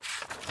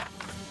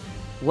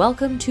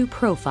Welcome to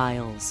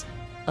Profiles,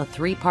 a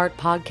three-part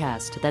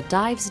podcast that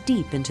dives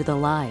deep into the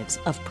lives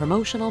of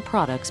promotional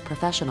products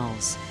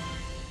professionals.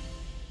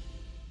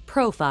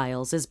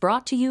 Profiles is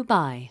brought to you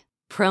by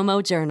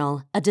Promo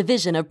Journal, a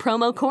division of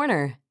Promo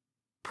Corner.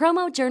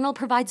 Promo Journal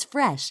provides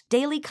fresh,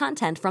 daily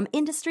content from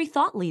industry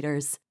thought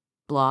leaders.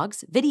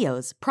 Blogs,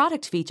 videos,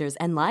 product features,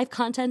 and live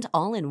content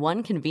all in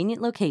one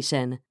convenient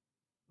location.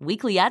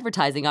 Weekly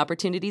advertising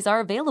opportunities are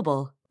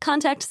available.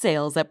 Contact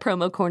sales at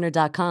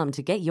promocorner.com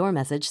to get your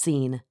message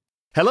seen.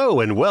 Hello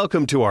and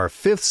welcome to our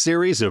fifth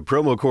series of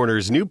Promo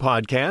Corner's new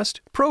podcast,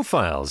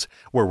 Profiles,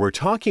 where we're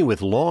talking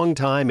with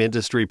longtime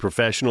industry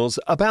professionals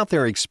about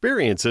their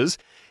experiences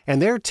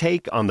and their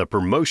take on the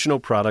promotional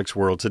products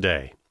world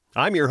today.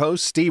 I'm your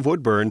host, Steve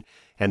Woodburn,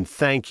 and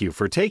thank you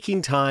for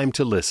taking time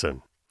to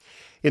listen.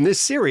 In this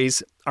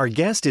series, our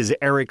guest is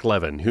Eric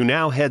Levin, who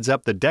now heads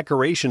up the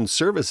Decoration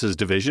Services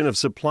Division of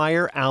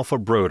supplier Alpha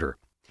Broder.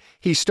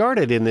 He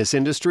started in this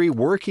industry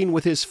working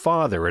with his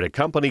father at a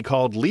company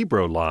called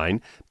Libro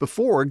Line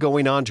before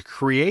going on to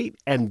create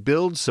and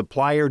build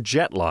supplier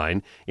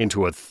Jetline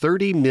into a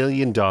 $30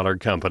 million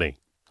company.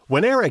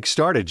 When Eric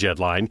started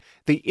Jetline,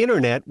 the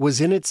internet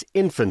was in its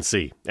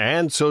infancy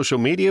and social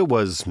media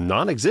was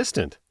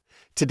non-existent.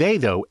 Today,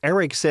 though,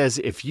 Eric says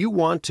if you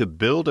want to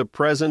build a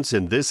presence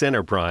in this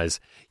enterprise,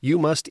 you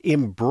must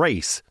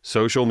embrace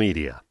social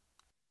media.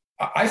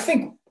 I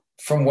think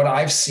from what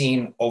I've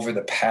seen over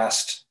the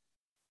past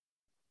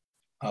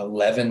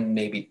 11,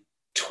 maybe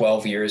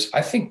 12 years,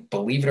 I think,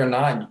 believe it or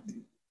not,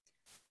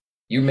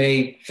 you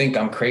may think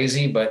I'm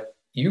crazy, but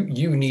you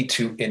need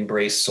to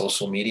embrace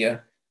social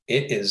media.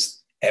 It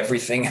is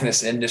everything in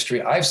this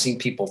industry. I've seen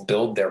people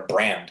build their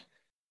brand,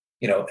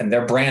 and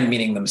their brand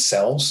meaning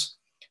themselves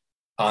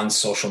on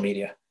social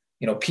media.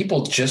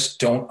 People just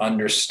don't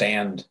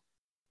understand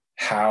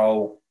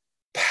how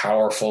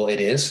powerful it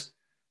is.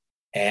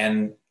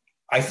 And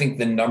I think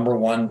the number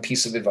one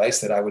piece of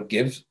advice that I would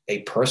give a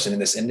person in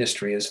this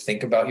industry is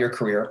think about your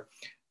career.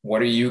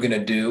 What are you going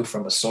to do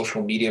from a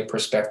social media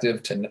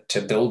perspective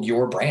to build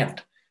your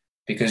brand?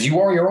 Because you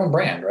are your own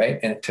brand, right?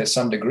 And to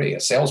some degree, a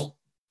sales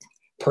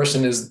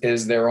person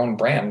is their own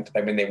brand.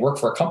 I mean, they work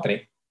for a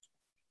company,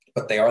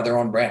 but they are their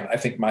own brand. I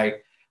think my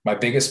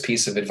biggest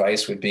piece of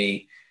advice would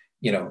be,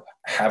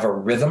 have a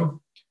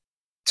rhythm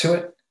to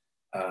it.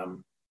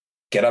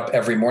 Get up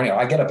every morning.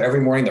 I get up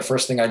every morning. The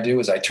first thing I do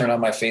is I turn on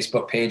my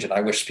Facebook page and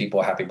I wish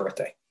people a happy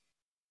birthday.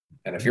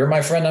 And if you're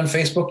my friend on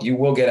Facebook, you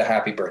will get a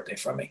happy birthday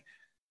from me.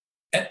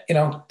 And,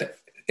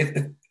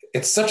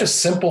 it's such a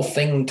simple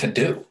thing to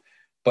do,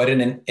 but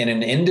in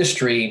an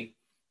industry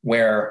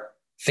where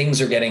things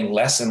are getting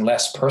less and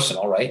less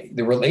personal, right?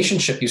 The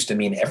relationship used to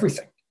mean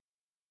everything.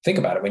 Think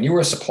about it. When you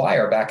were a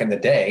supplier back in the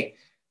day,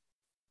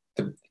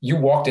 you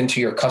walked into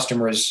your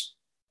customer's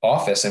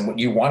office and what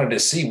you wanted to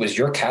see was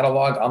your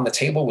catalog on the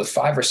table with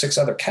 5 or 6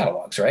 other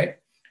catalogs, right?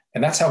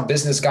 And that's how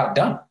business got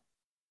done.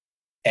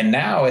 And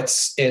now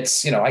it's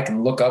I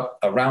can look up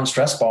a round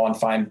stress ball and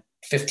find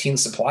 15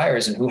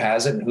 suppliers and who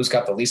has it and who's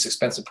got the least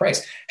expensive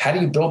price. How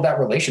do you build that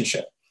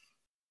relationship?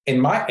 A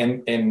lot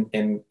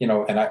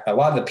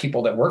of the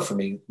people that work for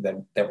me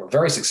that were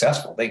very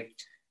successful, they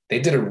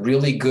did a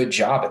really good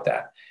job at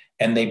that.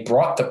 And they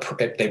brought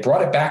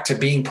it back to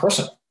being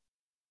personal.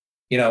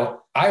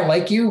 I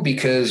like you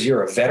because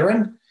you're a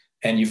veteran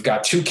and you've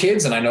got 2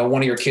 kids and I know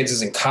one of your kids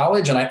is in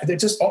college and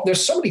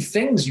there's so many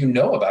things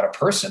about a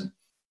person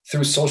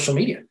through social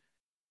media.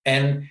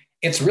 And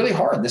it's really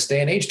hard in this day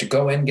and age to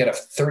go in, get a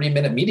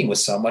 30-minute meeting with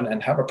someone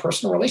and have a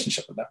personal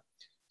relationship with them.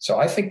 So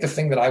I think the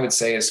thing that I would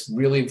say is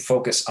really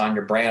focus on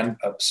your brand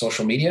of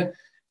social media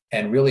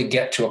and really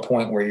get to a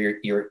point where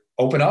you're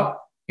open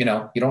up. You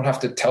don't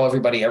have to tell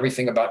everybody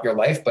everything about your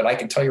life, but I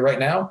can tell you right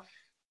now,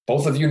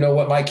 both of you know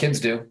what my kids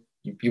do.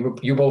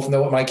 You both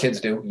know what my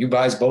kids do. You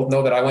guys both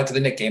know that I went to the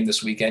Knick game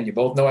this weekend. You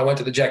both know I went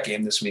to the Jet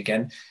game this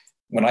weekend.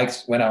 When I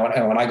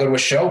go to a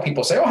show,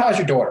 people say, "Oh, how's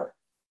your daughter?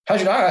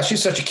 How's your daughter?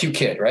 She's such a cute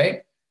kid,"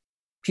 right?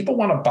 People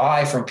want to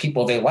buy from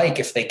people they like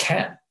if they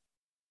can,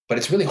 but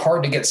it's really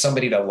hard to get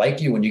somebody to like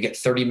you when you get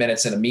 30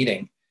 minutes in a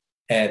meeting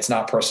and it's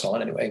not personal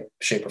in any way,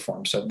 shape, or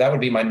form. So that would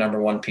be my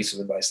number one piece of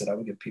advice that I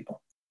would give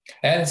people.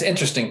 And it's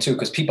interesting too,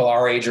 because people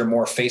our age are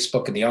more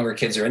Facebook and the younger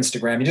kids are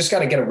Instagram. You just got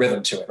to get a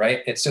rhythm to it,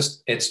 right? It's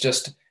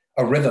just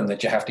a rhythm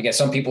that you have to get.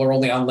 Some people are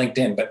only on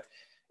LinkedIn, but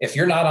if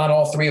you're not on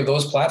all 3 of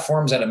those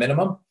platforms at a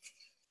minimum,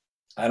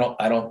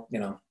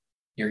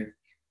 you're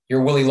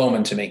Willy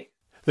Loman to me.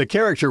 The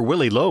character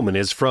Willy Loman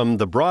is from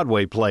the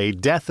Broadway play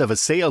Death of a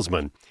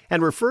Salesman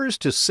and refers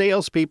to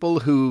salespeople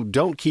who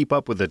don't keep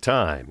up with the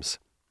times.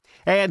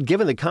 And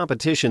given the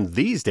competition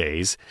these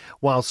days,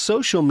 while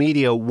social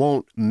media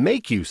won't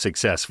make you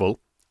successful,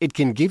 it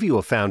can give you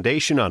a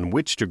foundation on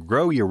which to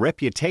grow your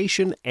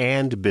reputation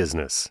and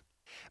business.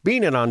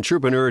 Being an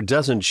entrepreneur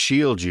doesn't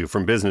shield you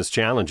from business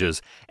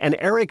challenges, and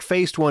Eric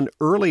faced one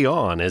early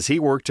on as he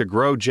worked to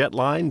grow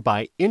Jetline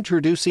by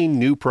introducing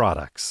new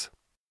products.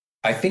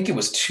 I think it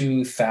was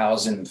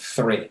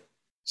 2003.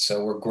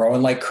 So we're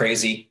growing like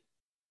crazy,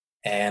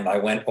 and I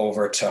went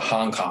over to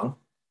Hong Kong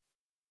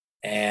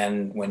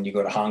And when you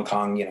go to Hong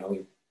Kong, you know,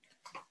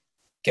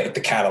 get at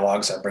the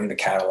catalogs. I bring the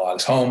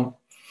catalogs home.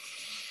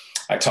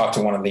 I talked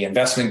to one of the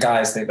investment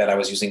guys that I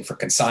was using for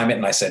consignment,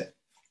 and I said,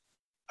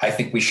 I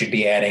think we should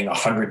be adding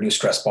 100 new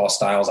stress ball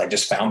styles. I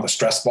just found the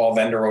stress ball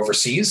vendor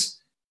overseas.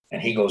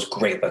 And he goes,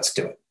 great, let's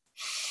do it.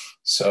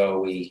 So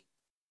we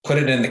put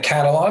it in the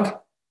catalog.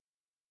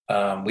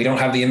 We don't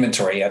have the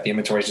inventory yet. The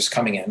inventory is just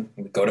coming in.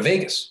 We go to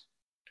Vegas.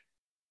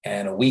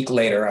 And a week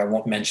later, I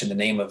won't mention the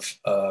name of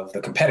the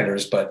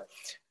competitors, but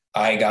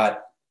I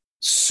got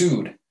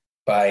sued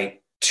by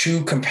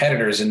 2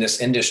 competitors in this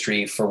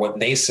industry for what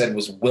they said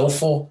was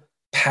willful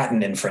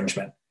patent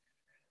infringement.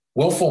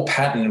 Willful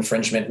patent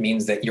infringement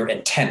means that your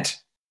intent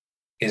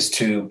is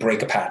to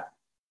break a patent,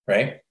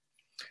 right?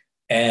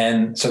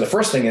 And so the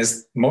first thing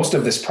is most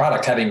of this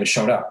product hadn't even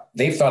shown up.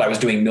 They thought I was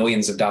doing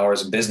millions of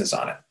dollars of business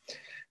on it.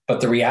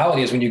 But the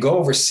reality is when you go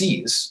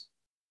overseas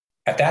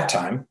at that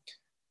time,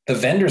 the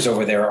vendors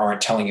over there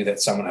aren't telling you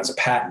that someone has a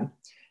patent.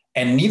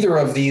 And neither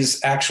of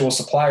these actual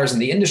suppliers in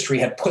the industry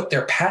had put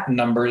their patent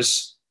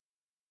numbers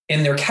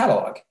in their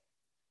catalog.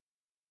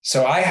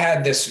 So I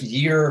had this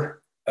year,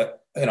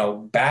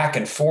 back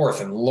and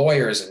forth and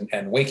lawyers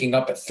and waking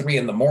up at 3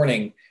 a.m,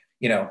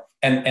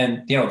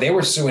 and they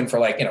were suing for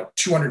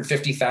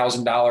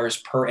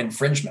 $250,000 per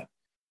infringement.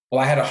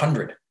 Well, I had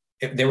 100.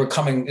 They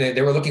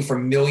were looking for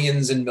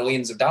millions and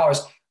millions of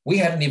dollars. We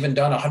hadn't even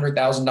done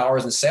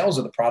 $100,000 in sales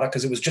of the product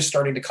because it was just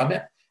starting to come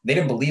in. They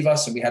didn't believe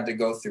us, and we had to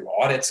go through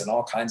audits and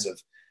all kinds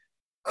of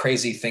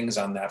crazy things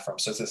on that front.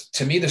 So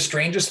to me, the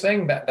strangest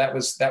thing that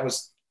was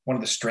one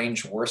of the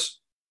strange, worst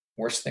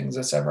things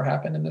that's ever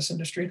happened in this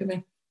industry to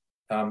me.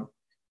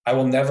 I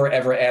will never,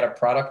 ever add a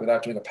product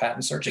without doing a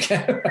patent search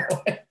again.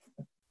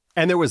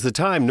 And there was the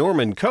time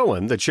Norman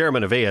Cohen, the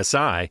chairman of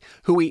ASI,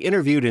 who we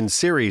interviewed in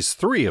Series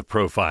 3 of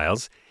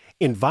Profiles,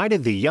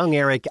 invited the young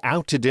Eric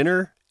out to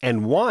dinner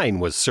and wine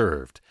was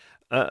served.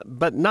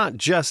 But not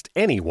just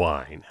any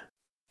wine.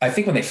 I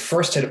think when they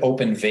first had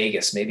opened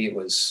Vegas, maybe it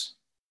was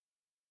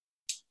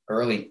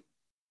late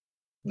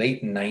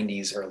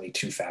 90s, early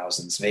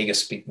 2000s,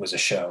 Vegas was a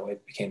show.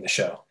 It became the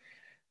show.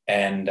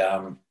 And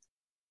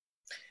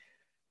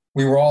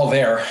we were all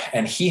there,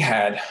 and he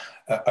had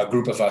a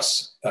group of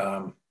us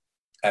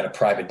at a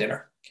private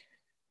dinner.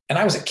 And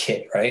I was a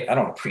kid, right? I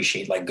don't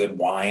appreciate good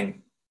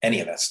wine,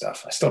 any of that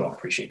stuff. I still don't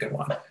appreciate good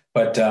wine,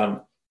 but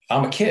I'm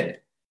a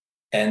kid.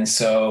 And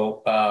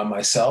so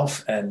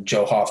myself and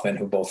Joe Hoffman,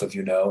 who both of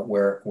you know,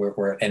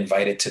 were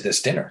invited to this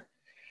dinner.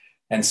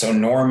 And so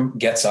Norm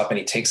gets up and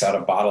he takes out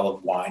a bottle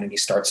of wine and he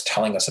starts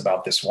telling us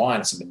about this wine.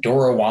 It's a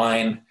Maduro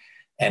wine,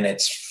 and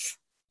it's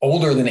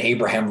older than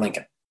Abraham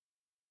Lincoln.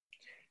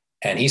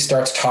 And he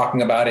starts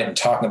talking about it and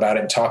talking about it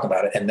and talking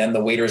about it. And then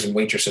the waiters and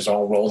waitresses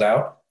all rolled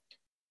out,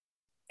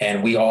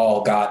 and we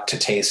all got to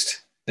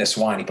taste this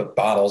wine. He put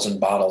bottles and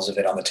bottles of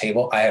it on the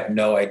table. I have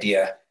no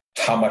idea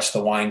how much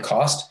the wine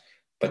cost,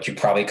 but you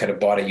probably could have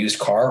bought a used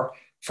car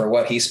for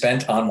what he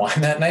spent on wine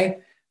that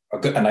night,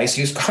 a nice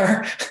used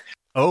car.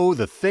 Oh,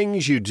 the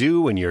things you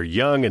do when you're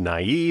young and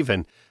naive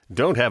and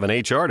don't have an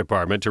HR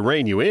department to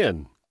rein you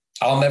in.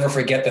 I'll never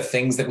forget the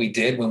things that we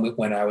did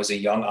when I was a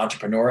young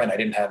entrepreneur and I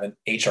didn't have an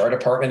HR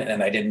department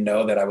and I didn't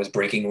know that I was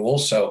breaking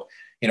rules. So,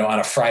 on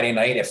a Friday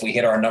night, if we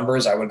hit our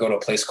numbers, I would go to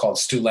a place called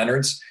Stu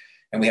Leonard's,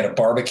 and we had a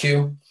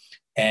barbecue,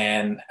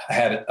 and I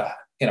had a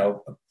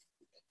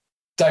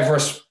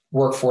diverse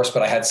workforce,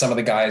 but I had some of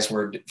the guys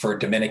were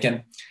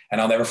Dominican,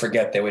 and I'll never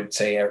forget, they would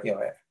say,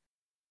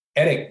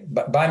 Eric,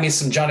 buy me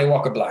some Johnny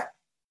Walker Black.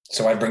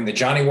 So I bring the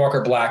Johnny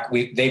Walker Black.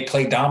 They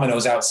play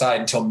dominoes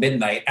outside until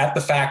midnight at the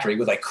factory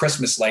with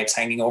Christmas lights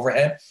hanging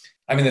overhead.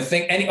 I mean,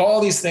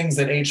 all these things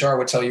that HR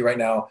would tell you right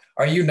now,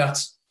 are you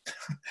nuts?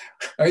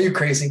 Are you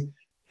crazy?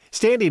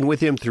 Standing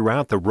with him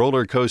throughout the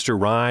roller coaster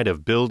ride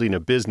of building a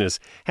business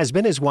has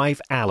been his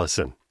wife,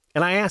 Allison.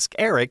 And I asked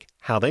Eric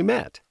how they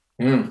met.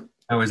 I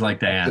always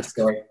like to ask.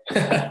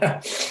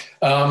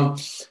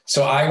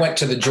 So I went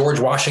to the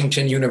George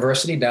Washington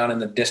University down in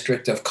the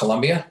District of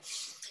Columbia.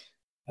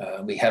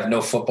 We have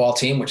no football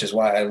team, which is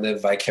why I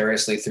live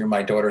vicariously through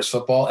my daughter's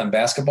football and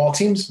basketball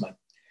teams.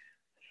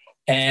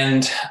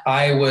 And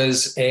I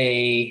was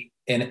in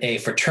a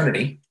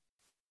fraternity,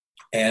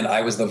 and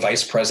I was the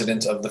vice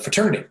president of the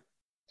fraternity.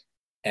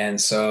 And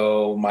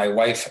so my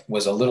wife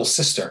was a little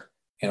sister.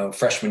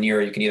 Freshman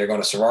year, you can either go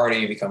to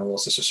sorority or become a little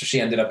sister. So she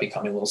ended up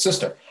becoming a little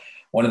sister.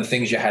 One of the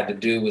things you had to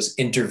do was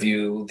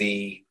interview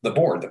the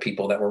board, the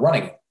people that were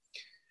running it.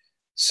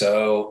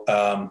 So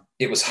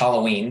it was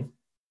Halloween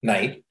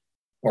night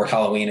or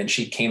Halloween, and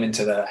she came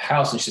into the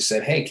house and she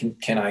said, "Hey,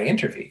 can I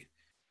interview you?"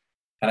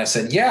 And I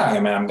said, "Yeah, I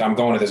mean, I'm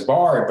going to this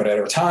bar, but at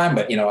a time,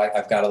 but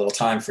I've got a little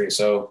time for you."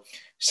 So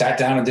sat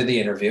down and did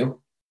the interview.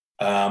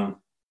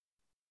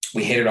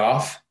 We hit it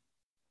off,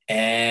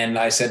 and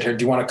I said to her,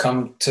 "Do you want to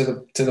come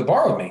to the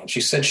bar with me?" And she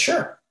said,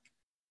 "Sure."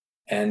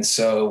 And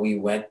so we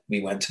went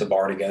to the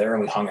bar together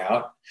and we hung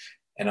out.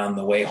 And on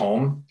the way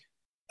home,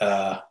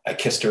 I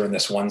kissed her in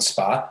this one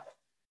spot,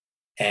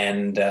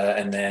 and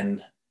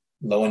then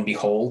lo and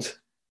behold,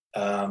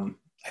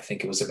 I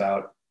think it was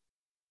about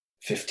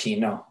it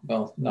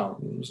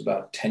was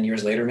about 10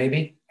 years later,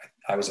 maybe.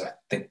 I was, I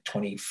think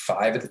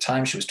 25 at the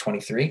time. She was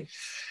 23.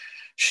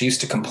 She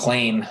used to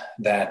complain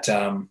that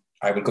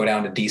I would go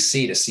down to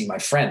DC to see my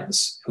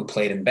friends who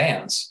played in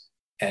bands.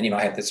 And,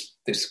 I had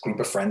this group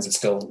of friends that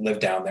still live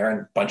down there,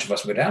 and a bunch of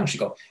us would go down. And she'd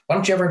go, why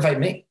don't you ever invite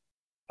me?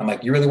 I'm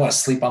like, you really want to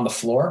sleep on the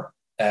floor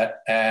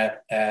at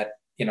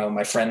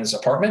my friend's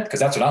apartment? Because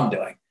that's what I'm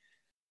doing.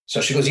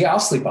 So she goes, yeah, I'll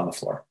sleep on the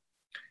floor.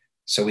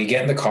 So we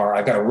get in the car.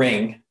 I've got a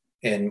ring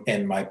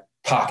in my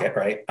pocket,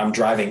 right? I'm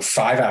driving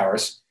 5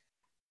 hours,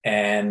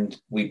 and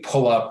we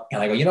pull up,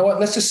 and I go, you know what?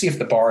 Let's just see if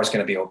the bar is going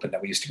to be open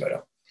that we used to go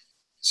to.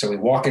 So we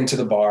walk into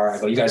the bar. I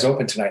go, you guys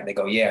open tonight? And they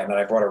go, yeah. And then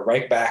I brought her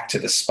right back to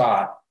the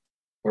spot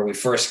where we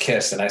first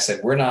kissed. And I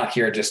said, we're not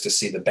here just to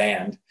see the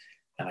band.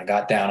 And I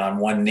got down on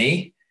one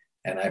knee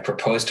and I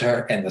proposed to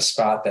her in the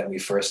spot that we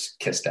first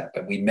kissed at.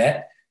 But we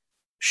met.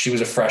 She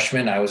was a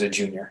freshman. I was a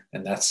junior.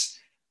 And that's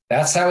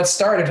how it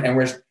started. And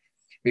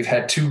we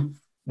have two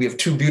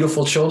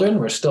beautiful children.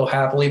 We're still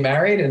happily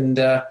married. And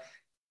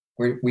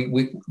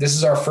this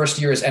is our first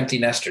year as empty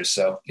nesters.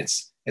 So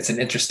it's an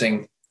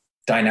interesting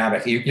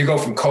dynamic. You go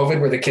from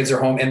COVID, where the kids are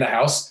home in the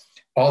house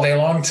all day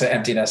long, to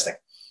empty nesting.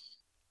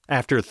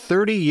 After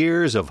 30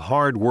 years of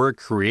hard work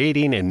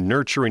creating and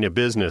nurturing a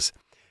business,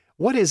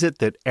 what is it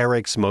that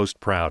Eric's most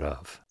proud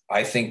of?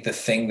 I think the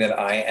thing that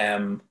I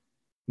am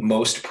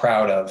most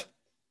proud of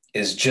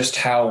is just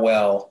how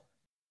well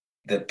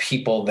the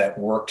people that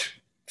worked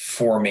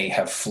for me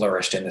have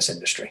flourished in this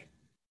industry.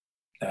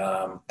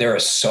 There are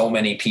so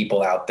many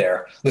people out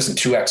there. Listen,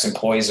 2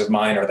 ex-employees of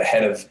mine are the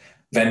head of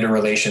vendor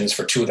relations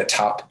for 2 of the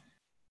top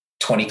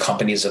 20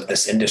 companies of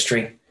this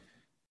industry.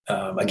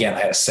 Again, I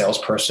had a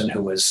salesperson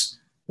who was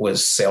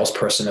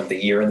salesperson of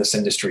the year in this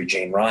industry,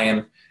 Jane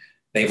Ryan.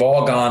 They've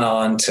all gone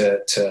on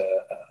to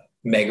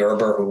Meg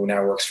Erber, who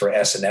now works for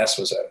S&S,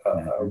 was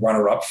a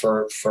runner-up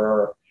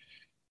for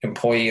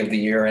employee of the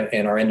year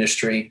in our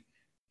industry.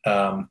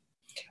 A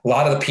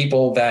lot of the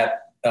people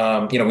that,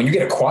 when you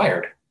get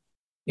acquired,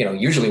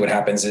 usually what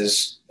happens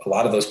is a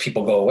lot of those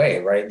people go away,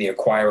 right? The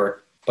acquirer.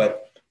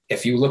 But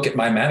if you look at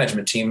my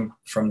management team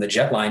from the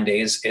Jetline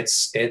days,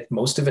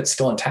 most of it's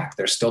still intact.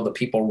 There's still the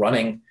people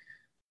running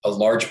a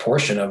large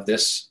portion of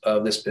this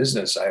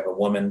business. I have a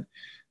woman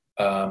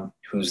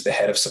who's the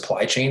head of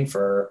supply chain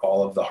for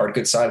all of the hard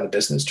goods side of the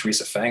business,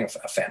 Teresa Fang,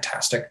 a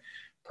fantastic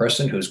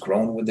person who's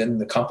grown within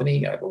the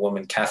company. I have a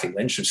woman, Kathy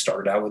Lynch, who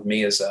started out with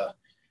me as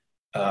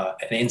an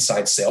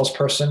inside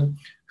salesperson,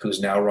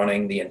 who's now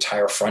running the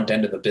entire front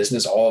end of the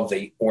business, all of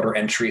the order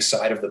entry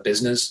side of the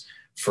business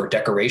for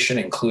decoration,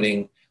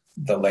 including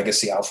the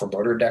legacy Alfa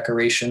Broder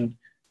decoration,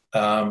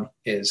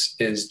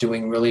 is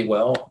doing really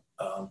well.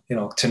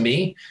 To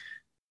me,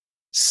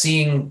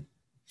 seeing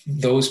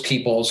those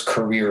people's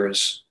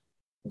careers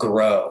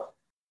grow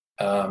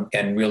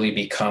and really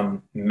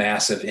become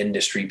massive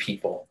industry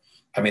people.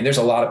 I mean, there's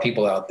a lot of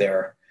people out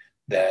there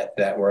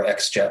that were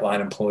ex-Jetline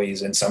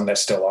employees, and some that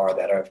still are,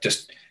 that have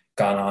just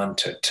gone on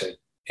to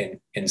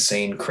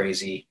insane,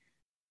 crazy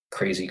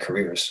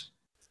careers.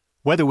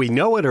 Whether we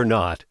know it or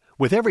not,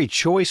 with every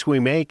choice we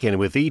make and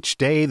with each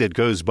day that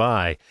goes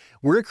by,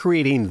 we're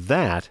creating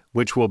that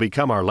which will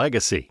become our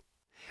legacy.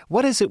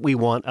 What is it we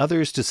want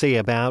others to say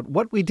about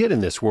what we did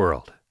in this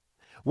world?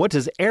 What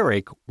does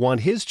Eric want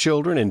his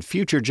children and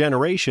future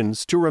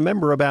generations to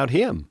remember about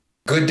him?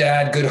 Good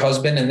dad, good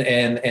husband,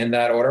 and in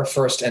that order,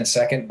 first and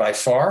second by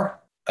far.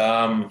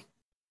 I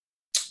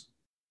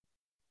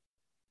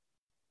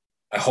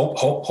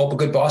hope a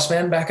good boss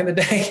man back in the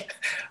day.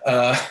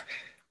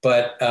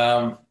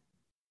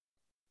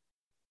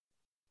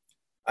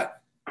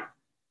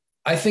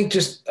 I think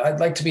I'd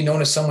like to be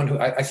known as someone who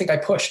I think I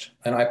pushed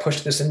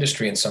this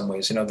industry in some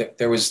ways.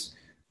 There was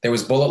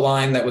Bullet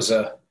Line that was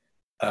a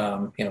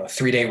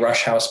 3-day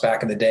rush house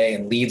back in the day,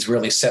 and Leeds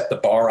really set the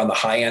bar on the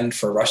high end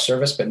for rush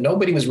service, but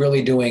nobody was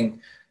really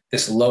doing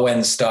this low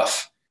end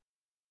stuff.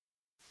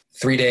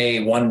 3-day,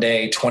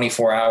 1-day,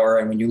 24-hour.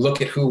 And when you look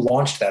at who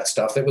launched that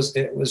stuff, it was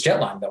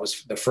Jetline. That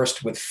was the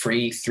first with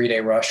free 3-day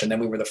rush. And then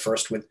we were the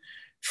first with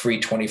free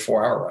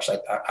 24-hour rush.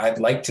 I'd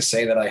like to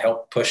say that I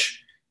helped push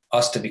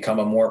us to become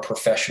a more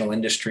professional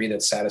industry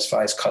that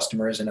satisfies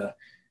customers in a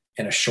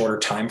shorter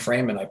time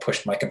frame. And I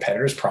pushed my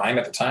competitors. Prime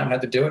at the time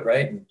had to do it,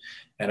 right?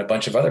 And a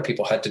bunch of other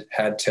people had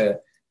to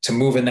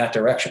move in that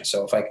direction.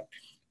 So if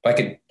I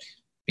could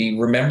be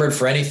remembered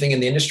for anything in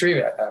the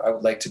industry, I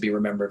would like to be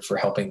remembered for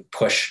helping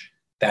push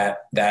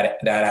that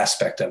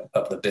aspect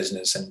of the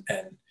business, and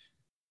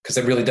because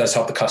it really does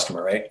help the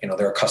customer, right?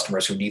 There are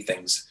customers who need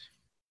things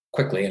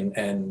quickly, and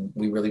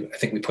I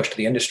think we pushed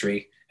the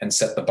industry and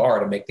set the bar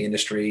to make the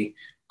industry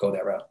go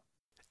that route.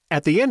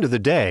 At the end of the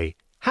day,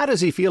 how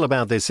does he feel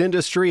about this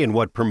industry and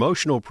what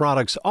promotional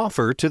products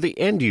offer to the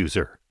end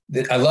user?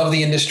 I love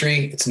the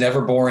industry. It's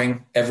never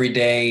boring. Every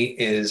day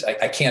is,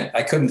 I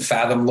couldn't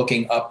fathom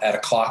looking up at a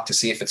clock to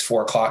see if it's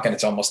 4:00 and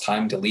it's almost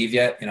time to leave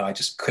yet. I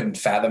just couldn't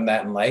fathom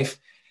that in life.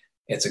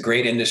 It's a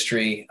great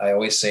industry. I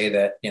always say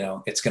that,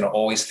 it's going to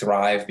always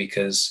thrive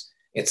because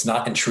it's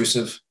not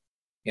intrusive.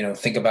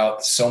 Think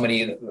about so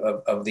many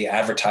of the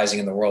advertising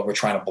in the world we're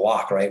trying to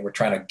block, right? We're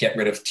trying to get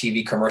rid of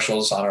TV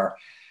commercials on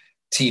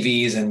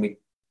TVs and we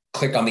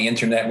click on the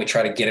internet and we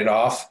try to get it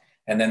off.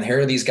 And then here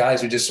are these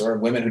guys or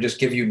women who just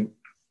give you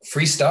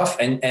free stuff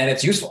and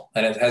it's useful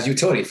and it has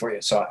utility for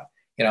you. So,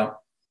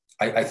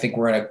 I think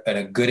we're in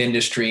a good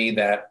industry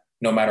that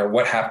no matter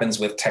what happens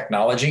with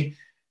technology,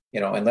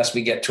 unless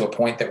we get to a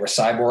point that we're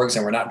cyborgs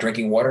and we're not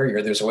drinking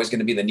water, there's always going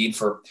to be the need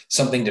for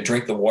something to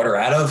drink the water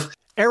out of.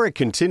 Eric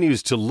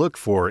continues to look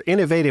for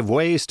innovative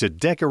ways to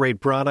decorate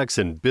products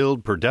and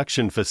build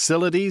production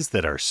facilities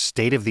that are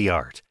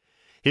state-of-the-art.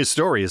 His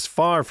story is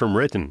far from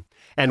written,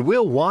 and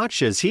we'll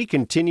watch as he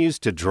continues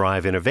to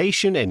drive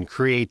innovation and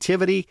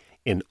creativity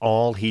in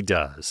all he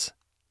does.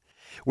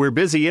 We're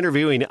busy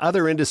interviewing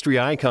other industry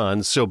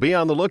icons, so be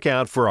on the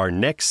lookout for our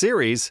next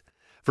series.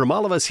 From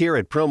all of us here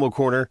at Promo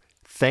Corner,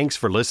 thanks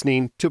for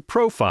listening to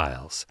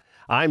Profiles.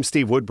 I'm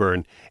Steve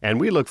Woodburn, and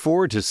we look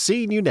forward to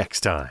seeing you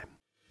next time.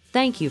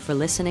 Thank you for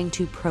listening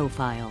to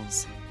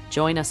Profiles.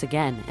 Join us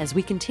again as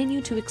we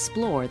continue to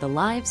explore the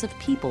lives of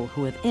people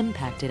who have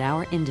impacted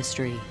our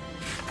industry.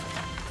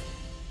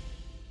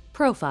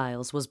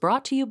 Profiles was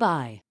brought to you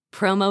by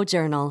Promo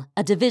Journal,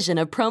 a division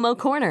of Promo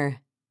Corner.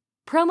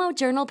 Promo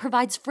Journal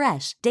provides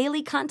fresh,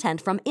 daily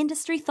content from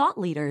industry thought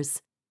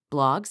leaders.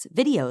 Blogs,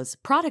 videos,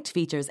 product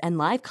features, and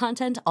live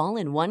content all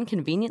in one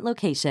convenient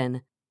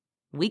location.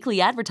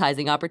 Weekly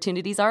advertising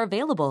opportunities are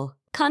available.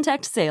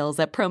 Contact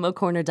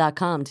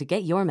sales@promocorner.com to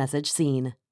get your message seen.